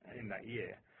in that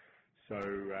year. So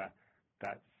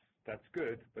that's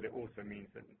good, but it also means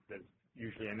that there's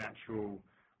usually a natural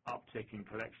uptick in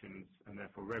collections and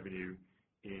therefore revenue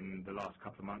in the last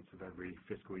couple of months of every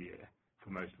fiscal year for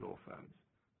most law firms.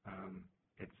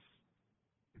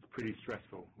 it's pretty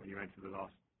stressful when you enter the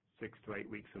last 6 to 8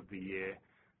 weeks of the year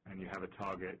and you have a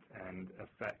target and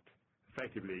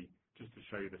effectively, just to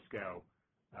show you the scale,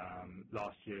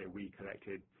 last year we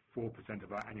collected 4%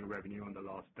 of our annual revenue on the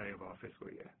last day of our fiscal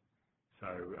year.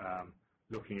 So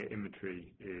looking at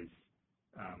inventory is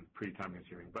pretty time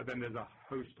consuming. But then there's a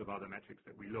host of other metrics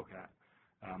that we look at.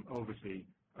 Obviously,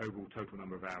 overall total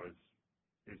number of hours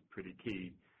is pretty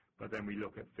key, but then we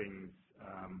look at things,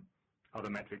 other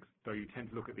metrics, though you tend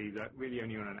to look at these really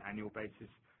only on an annual basis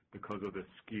because of the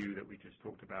skew that we just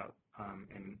talked about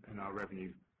in our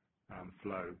revenue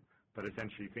flow. But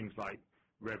essentially things like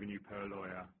revenue per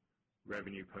lawyer,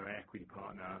 revenue per equity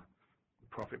partner,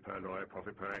 profit per lawyer,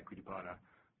 profit per equity partner,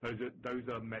 those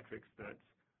are metrics that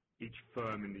each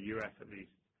firm in the US at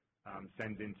least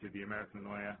sends into the American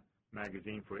Lawyer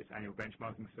magazine for its annual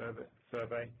benchmarking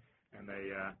survey, and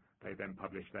they then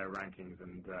publish their rankings,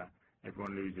 and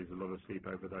everyone loses a lot of sleep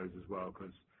over those as well,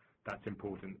 because that's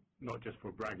important, not just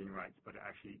for bragging rights, but it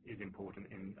actually is important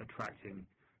in attracting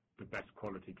the best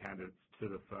quality candidates to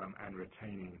the firm and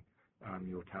retaining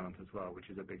your talent as well, which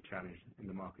is a big challenge in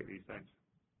the market these days.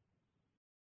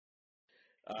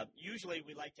 Usually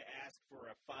we like to ask for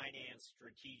a finance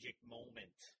strategic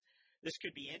moment. This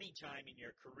could be any time in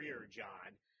your career,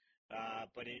 John,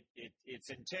 but it's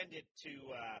intended to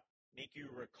make you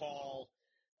recall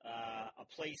a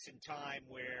place and time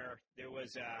where there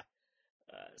was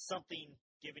something,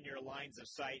 given your lines of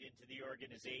sight into the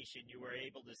organization, you were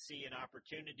able to see an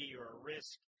opportunity or a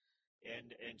risk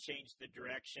and change the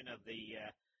direction of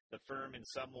the firm in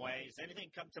some ways.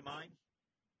 Anything come to mind?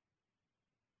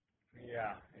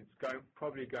 Yeah, it's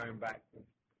probably going back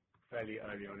fairly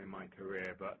early on in my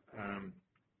career, but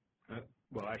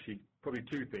well, actually, probably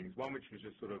two things. One, which was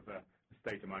just sort of a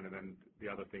state of mind, and then the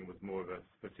other thing was more of a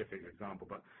specific example.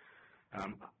 But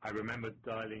I remember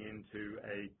dialing into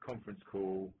a conference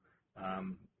call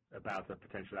about a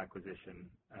potential acquisition.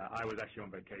 I was actually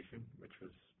on vacation,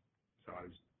 so I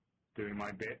was doing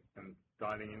my bit and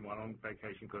dialing in while on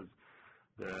vacation because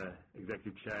the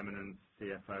executive chairman and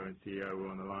CFO and CEO were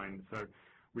on the line. So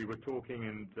we were talking,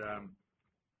 and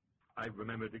I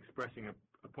remembered expressing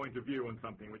a point of view on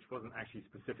something which wasn't actually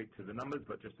specific to the numbers,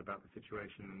 but just about the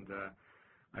situation. And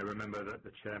I remember that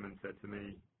the chairman said to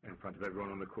me in front of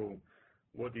everyone on the call,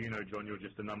 "What do you know, John? You're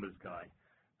just a numbers guy,"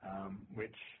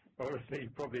 which obviously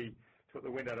probably took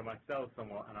the wind out of my sails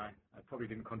somewhat, and I probably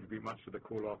didn't contribute much to the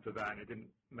call after that, and it didn't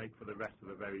make for the rest of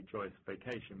a very joyous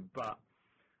vacation. But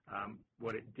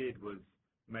what it did was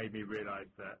made me realize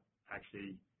that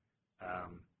actually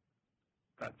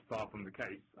that's far from the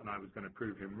case, and I was going to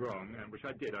prove him wrong, and which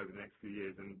I did over the next few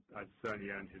years, and I certainly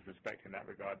earned his respect in that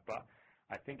regard. But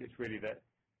I think it's really that,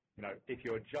 if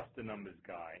you're just a numbers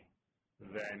guy,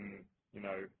 then,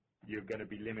 you're going to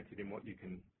be limited in what you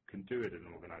can do at an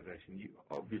organization. You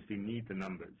obviously need the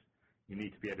numbers. You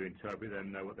need to be able to interpret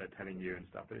them, know what they're telling you and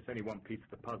stuff, but it's only one piece of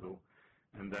the puzzle,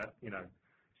 and that,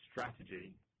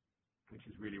 strategy, which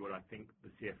is really what I think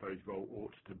the CFO's role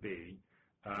ought to be,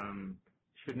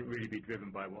 shouldn't really be driven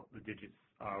by what the digits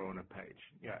are on a page.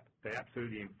 Yeah, they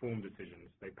absolutely inform decisions.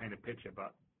 They paint a picture,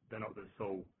 but they're not the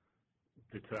sole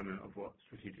determinant of what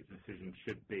strategic decisions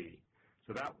should be.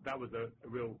 So that was a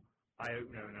real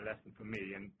eye-opener and a lesson for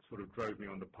me, and sort of drove me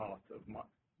on the path of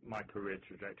my career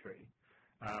trajectory.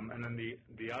 And then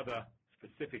the other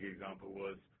specific example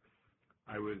was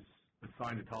I was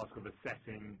assigned a task of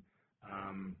assessing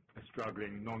a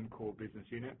struggling non-core business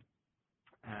unit,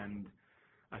 and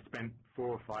I spent 4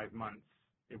 or 5 months.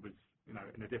 It was,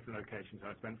 in a different location. So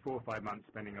I spent 4 or 5 months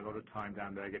spending a lot of time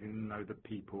down there, getting to know the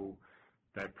people,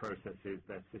 their processes,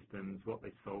 their systems, what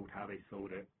they sold, how they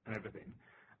sold it, and everything.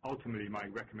 Ultimately, my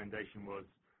recommendation was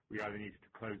we either needed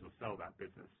to close or sell that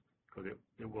business because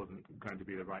it wasn't going to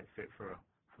be the right fit for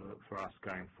us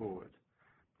going forward.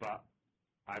 But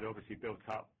I'd obviously built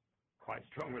up quite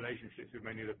strong relationships with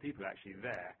many of the people actually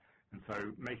there, and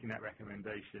so making that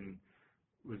recommendation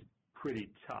was pretty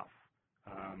tough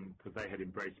because they had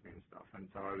embraced me and stuff, and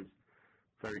so I was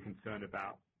very concerned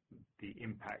about the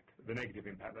negative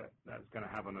impact that was going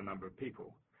to have on a number of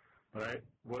people. But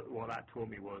what that taught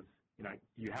me was,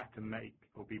 you have to make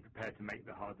or be prepared to make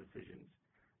the hard decisions,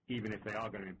 even if they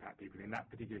are going to impact people. In that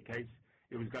particular case,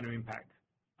 it was going to impact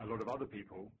a lot of other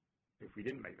people if we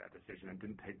didn't make that decision and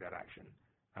didn't take that action.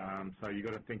 So you've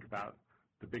got to think about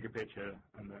the bigger picture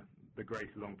and the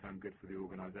greater long-term good for the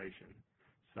organization.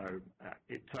 So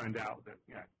it turned out that,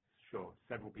 sure,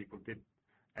 several people did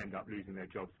end up losing their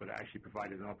jobs, but it actually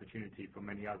provided an opportunity for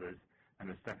many others and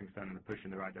a stepping stone and a push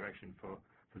in the right direction for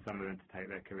some of them to take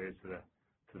their careers to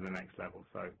the next level.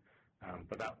 So,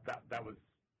 but that was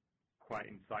quite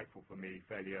insightful for me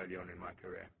fairly early on in my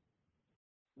career.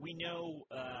 We know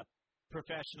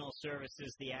professional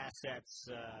services, the assets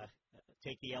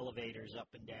take the elevators up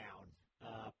and down.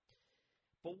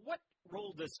 But what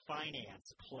role does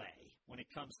finance play when it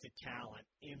comes to talent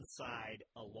inside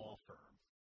a law firm?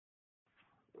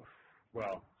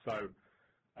 Well, so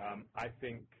I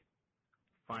think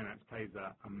finance plays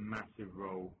a massive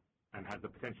role and has the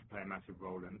potential to play a massive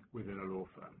role within a law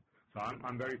firm. So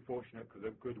I'm very fortunate because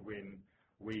at Goodwin,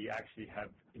 we actually have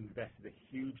invested a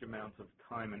huge amount of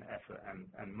time and effort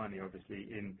and money, obviously,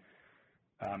 in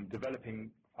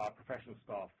developing our professional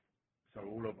staff, so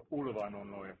all of our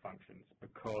non-lawyer functions,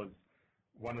 because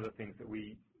one of the things that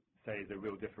we say is a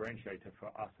real differentiator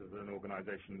for us as an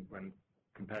organization when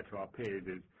compared to our peers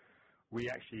is we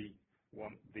actually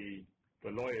want the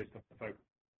lawyers to focus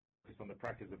on the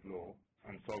practice of law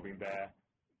and solving their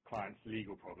clients'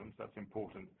 legal problems. That's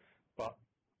important. But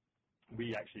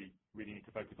we actually really need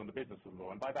to focus on the business of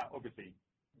law. And by that, obviously,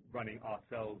 running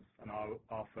ourselves and our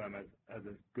firm as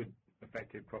a good,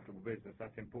 effective, profitable business,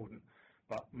 that's important.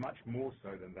 But much more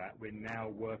so than that, we're now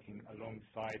working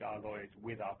alongside our lawyers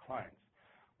with our clients.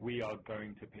 We are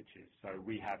going to pitches. So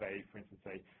we have for instance,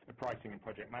 a pricing and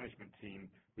project management team,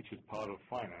 which is part of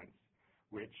finance,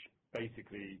 which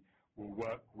basically will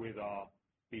work with our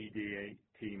BDA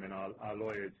team and our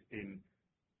lawyers in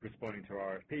responding to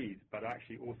RFPs, but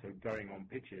actually also going on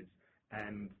pitches.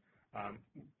 And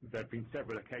there have been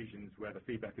several occasions where the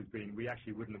feedback has been, we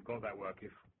actually wouldn't have got that work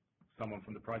if someone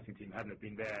from the pricing team hadn't have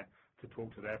been there to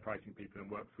talk to their pricing people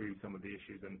and work through some of the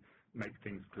issues and make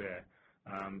things clear.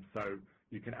 So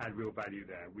you can add real value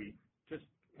there. We just,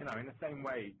 in the same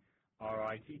way,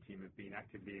 our IT team have been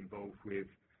actively involved with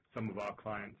some of our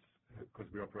clients, because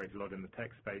we operate a lot in the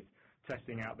tech space,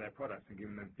 testing out their products and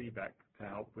giving them feedback to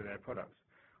help with their products.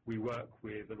 We work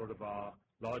with a lot of our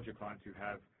larger clients who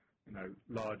have,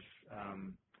 large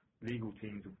legal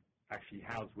teams actually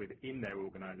housed within their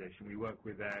organization. We work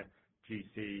with their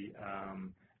GC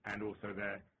and also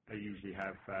they usually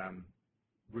have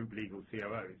group legal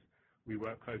COOs. We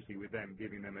work closely with them,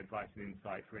 giving them advice and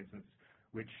insight, for instance,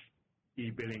 which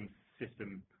e-billing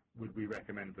system would we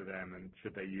recommend for them and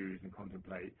should they use and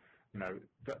contemplate,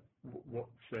 what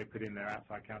should they put in their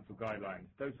outside counsel guidelines,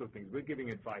 those sort of things. We're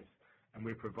giving advice and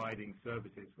we're providing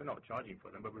services. We're not charging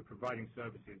for them, but we're providing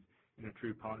services in a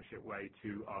true partnership way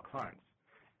to our clients.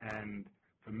 And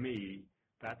for me,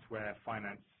 that's where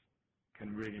finance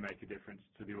can really make a difference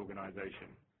to the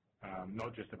organization,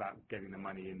 not just about getting the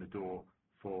money in the door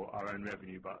for our own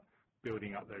revenue, but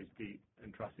building up those deep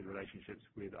and trusted relationships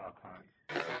with our clients.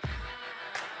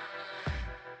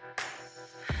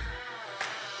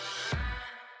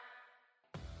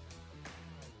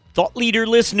 Thought Leader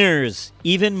listeners,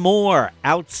 even more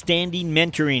outstanding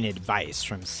mentoring advice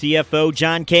from CFO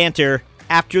John Kanter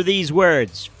after these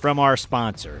words from our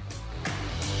sponsor.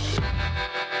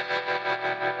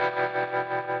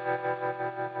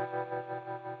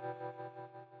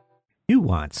 You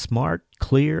want smart,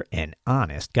 clear, and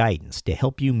honest guidance to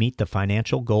help you meet the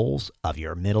financial goals of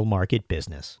your middle market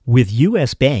business. With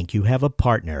U.S. Bank, you have a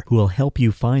partner who will help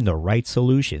you find the right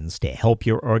solutions to help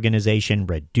your organization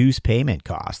reduce payment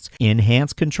costs,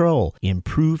 enhance control,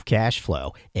 improve cash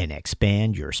flow, and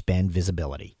expand your spend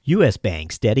visibility. U.S.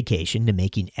 Bank's dedication to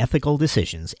making ethical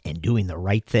decisions and doing the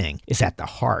right thing is at the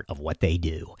heart of what they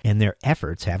do, and their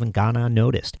efforts haven't gone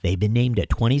unnoticed. They've been named a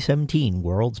 2017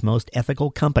 World's Most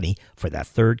Ethical Company for the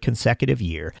third consecutive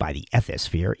year by the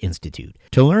Ethisphere Institute.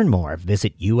 To learn more,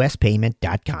 visit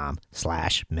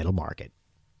uspayment.com/middlemarket.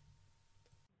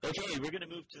 Okay, we're going to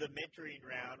move to the mentoring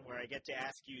round where I get to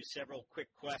ask you several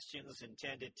quick questions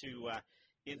intended to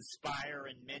inspire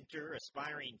and mentor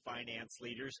aspiring finance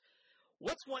leaders.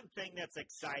 What's one thing that's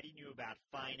exciting you about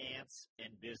finance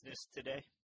and business today?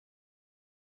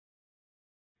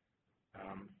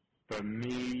 For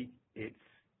me, it's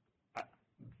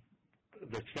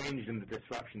the change and the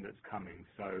disruption that's coming.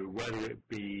 So whether it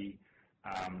be,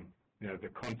 the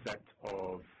concept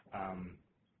of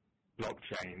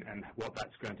blockchain and what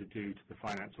that's going to do to the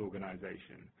finance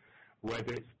organization,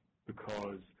 whether it's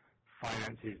because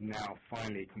finance is now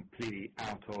finally completely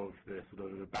out of the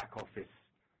sort of the back office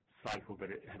cycle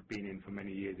that it had been in for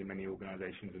many years in many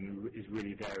organizations and is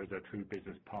really there as a true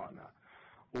business partner.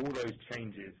 All those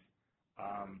changes,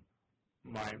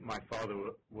 my father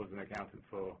was an accountant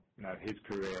for his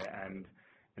career, and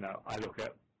I look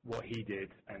at what he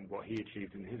did and what he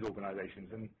achieved in his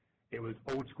organizations, and it was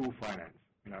old school finance,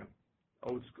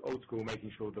 old school,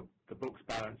 making sure the books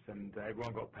balanced and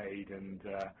everyone got paid and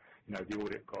the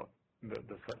audit got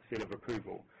the seal of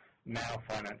approval. Now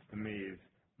finance to me is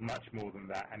much more than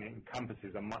that, and it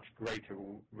encompasses a much greater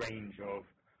range of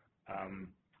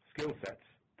skill sets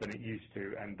than it used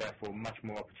to, and therefore much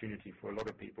more opportunity for a lot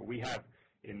of people. We have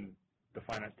in the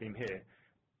finance team here,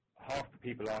 half the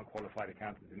people aren't qualified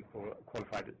accountants or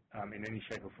qualified in any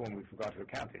shape or form with regard to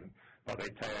accounting, but they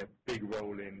play a big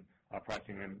role in our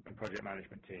pricing and project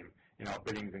management team, in our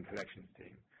billings and collections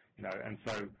team. And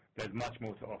so there's much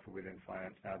more to offer within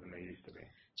finance now than there used to be.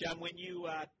 John, when you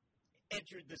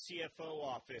entered the CFO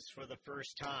office for the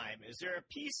first time, is there a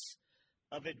piece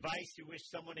of advice you wish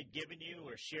someone had given you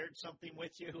or shared something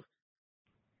with you?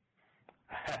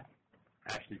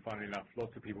 Actually, funnily enough,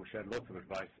 lots of people shared lots of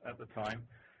advice at the time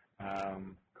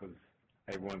because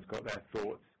everyone's got their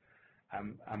thoughts.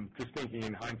 I'm just thinking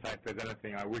in hindsight, if there's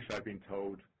anything I wish I'd been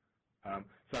told.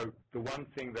 So the one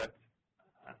thing that,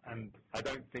 and I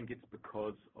don't think it's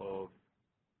because of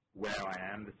where I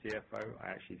am the CFO. I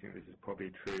actually think this is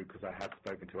probably true because I have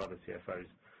spoken to other CFOs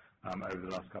over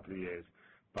the last couple of years.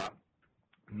 But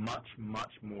much,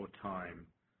 much more time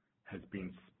has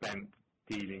been spent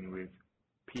dealing with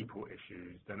people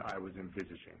issues than I was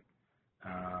envisaging.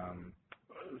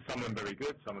 Some of them very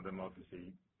good, some of them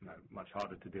obviously much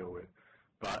harder to deal with.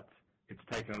 But it's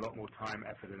taken a lot more time,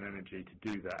 effort, and energy to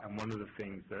do that. And one of the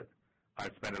things that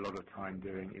I've spent a lot of time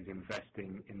doing is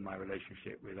investing in my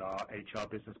relationship with our HR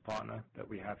business partner that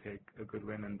we have here at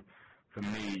Goodwin. And for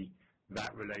me,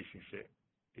 that relationship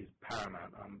is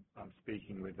paramount. I'm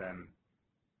speaking with them,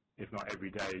 if not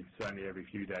every day, certainly every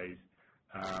few days,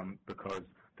 because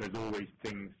there's always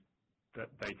things that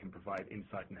they can provide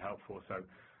insight and help for. So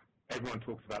everyone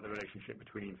talks about the relationship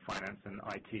between finance and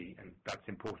IT, and that's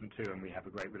important too, and we have a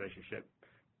great relationship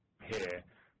here.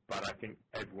 But I think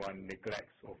everyone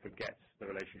neglects or forgets the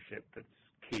relationship that's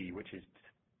key, which is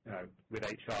with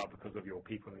HR because of your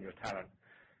people and your talent.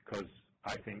 Because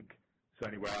I think,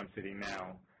 certainly where I'm sitting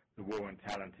now, the war on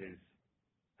talent is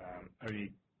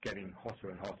only getting hotter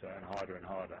and hotter and harder and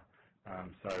harder.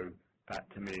 So that,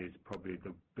 to me, is probably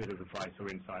the bit of advice or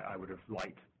insight I would have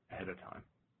liked ahead of time.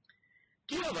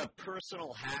 Do you have a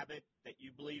personal habit that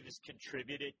you believe has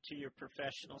contributed to your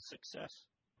professional success?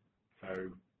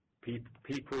 So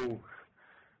people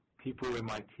in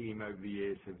my team over the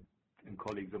years and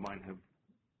colleagues of mine have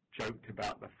joked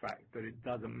about the fact that it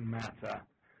doesn't matter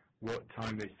what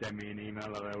time they send me an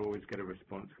email, I always get a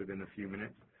response within a few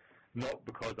minutes. Not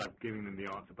because I've given them the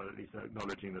answer, but at least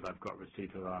acknowledging that I've got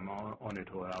receipt or I'm on it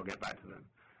or I'll get back to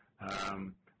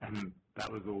them. And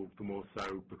that was all the more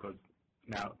so because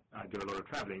now I do a lot of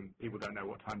traveling. People don't know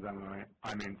what time zone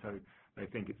I'm in, so they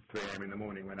think it's 3 a.m. in the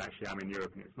morning when actually I'm in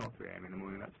Europe and it's not 3 a.m. in the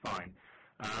morning. That's fine.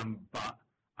 But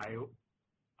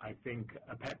I think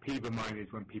a pet peeve of mine is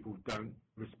when people don't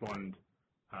respond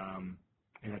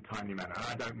in a timely manner. And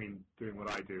I don't mean doing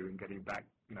what I do and getting back,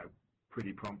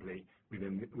 pretty promptly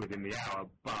within the hour,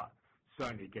 but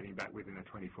certainly getting back within a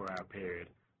 24-hour period.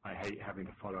 I hate having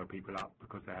to follow people up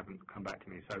because they haven't come back to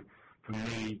me. So for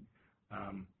me,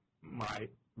 my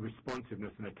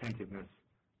responsiveness and attentiveness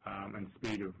and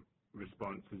speed of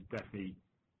response has definitely,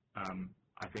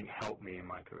 I think, helped me in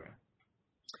my career.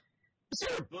 Is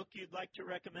there a book you'd like to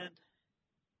recommend?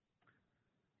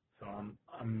 So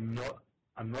I'm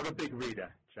not a big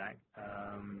reader, Jack,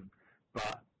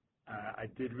 but I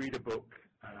did read a book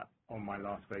on my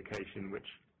last vacation, which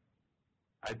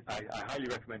I highly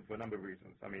recommend for a number of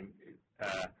reasons. I mean,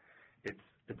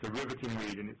 it's a riveting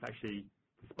read, and it's actually,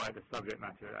 despite the subject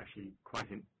matter, actually quite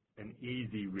an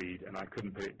easy read, and I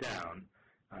couldn't put it down.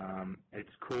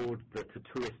 It's called The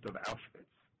Tattooist of Auschwitz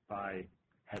by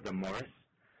Heather Morris,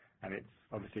 and it's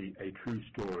obviously a true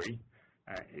story.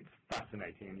 It's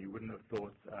fascinating, and you wouldn't have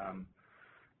thought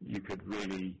you could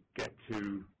really get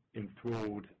too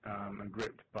enthralled and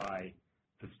gripped by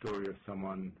the story of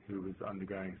someone who was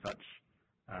undergoing such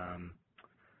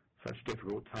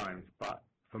difficult times. But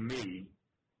for me,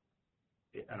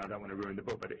 and I don't want to ruin the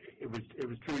book, but it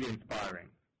was truly inspiring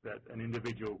that an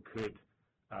individual could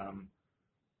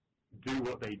do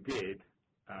what they did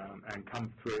and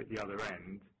come through at the other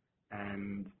end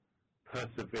and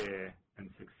persevere and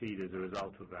succeed as a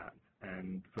result of that.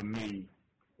 And for me,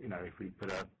 if we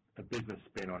put a business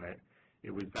spin on it,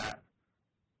 it was that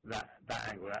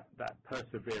angle, that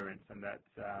perseverance and that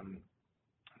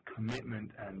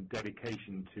commitment and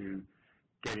dedication to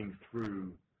getting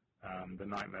through the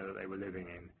nightmare that they were living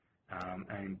in,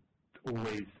 and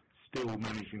always still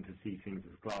managing to see things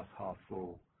as glass half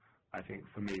full. I think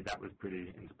for me that was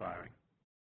pretty inspiring.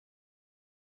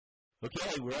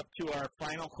 Okay, we're up to our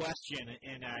final question.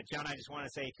 And, John, I just want to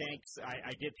say thanks.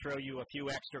 I did throw you a few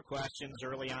extra questions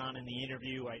early on in the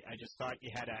interview. I just thought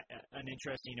you had an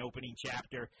interesting opening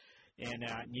chapter and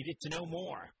needed to know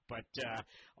more. But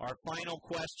our final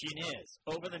question is,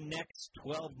 over the next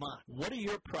 12 months, what are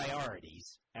your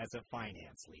priorities as a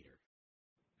finance leader?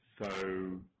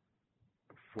 So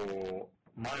for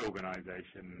my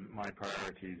organization, my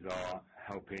priorities are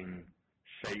helping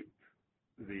shape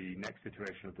the next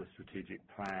iteration of the strategic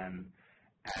plan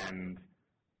and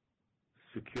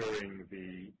securing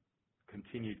the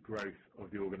continued growth of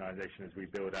the organization as we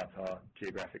build out our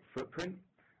geographic footprint.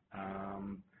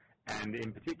 And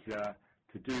in particular,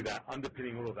 to do that,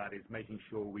 underpinning all of that is making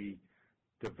sure we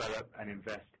develop and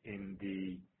invest in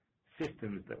the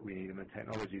systems that we need and the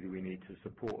technology that we need to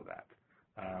support that.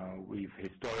 We've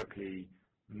historically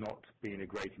not been a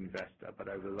great investor, but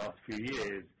over the last few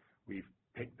years, we've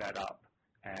picked that up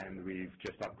and we've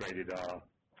just upgraded our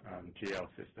GL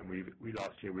system.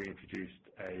 Last year we introduced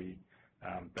a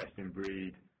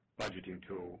best-in-breed budgeting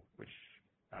tool, which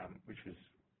was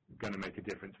going to make a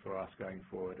difference for us going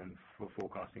forward and for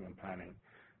forecasting and planning.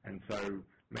 And so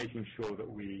making sure that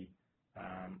we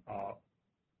are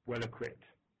well equipped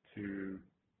to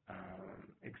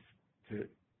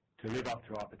live up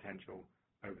to our potential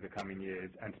over the coming years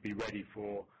and to be ready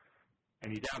for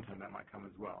any downturn that might come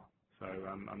as well. So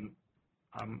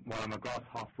while I'm a glass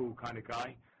half full kind of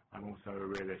guy, I'm also a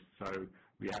realist, so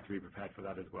we have to be prepared for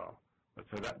that as well. But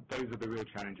so those are the real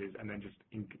challenges, and then just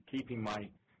in keeping my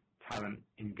talent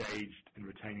engaged and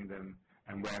retaining them,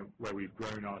 and where we've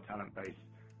grown our talent base,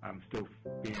 still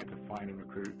being able to find and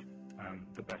recruit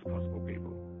the best possible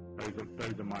people.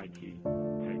 Those are my key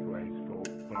takeaways for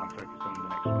what I'm focused on in the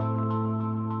next 12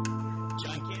 months.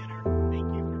 John Kanter, thank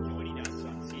you for joining us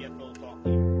on CFO Thought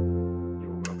Leader.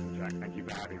 You're welcome, Jack. Thank you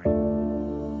for having me.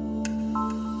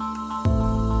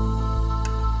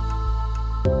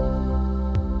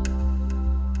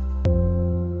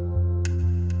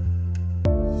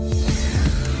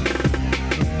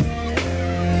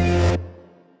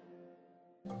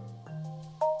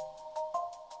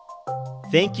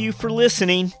 Thank you for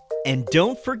listening. And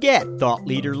don't forget, Thought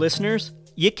Leader listeners,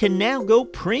 you can now go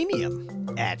premium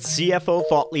at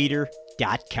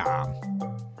CFOThoughtLeader.com.